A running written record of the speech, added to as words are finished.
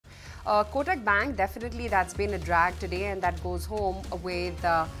Kotak Bank, definitely that's been a drag today, and that goes home with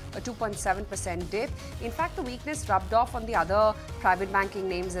a 2.7% dip. In fact, the weakness rubbed off on the other private banking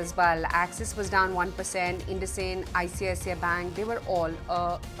names as well. Axis was down 1%, IndusInd, ICICI Bank, they were all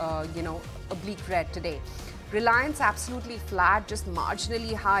a bleak red today. Reliance absolutely flat, just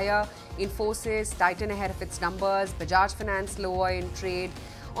marginally higher. Infosys tighten ahead of its numbers. Bajaj Finance lower in trade.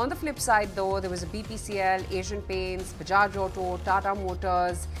 On the flip side though, there was a BPCL, Asian Paints, Bajaj Auto, Tata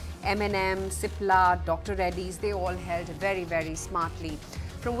Motors, M&M, Cipla, Dr. Reddy's, they all held very, very smartly.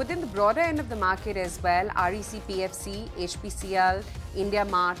 From within the broader end of the market as well, REC PFC, HPCL, India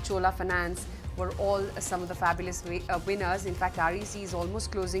Mart, Chola Finance were all some of the fabulous winners. In fact, REC is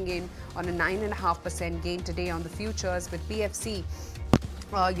almost closing in on a 9.5% gain today on the futures, with PFC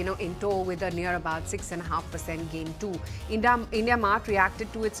in tow with a near about 6.5% gain too. India Mart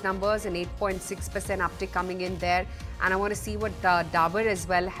reacted to its numbers, an 8.6% uptick coming in there. And I want to see what Dabur as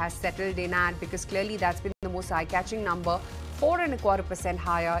well has settled in at, because clearly that's been the most eye-catching number. 4.25%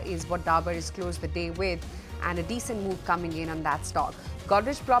 higher is what Dabur is closed the day with, and a decent move coming in on that stock.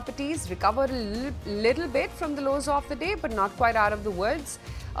 Godrej Properties recovered a little bit from the lows of the day, but not quite out of the woods.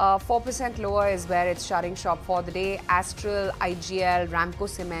 4% lower is where it's shutting shop for the day. Astral, IGL, Ramco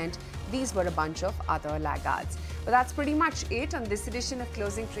Cement, these were a bunch of other laggards. But that's pretty much it on this edition of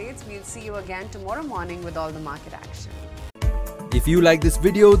Closing Trades. We'll see you again tomorrow morning with all the market action. If you like this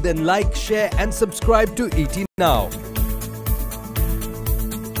video, then like, share and subscribe to ET Now.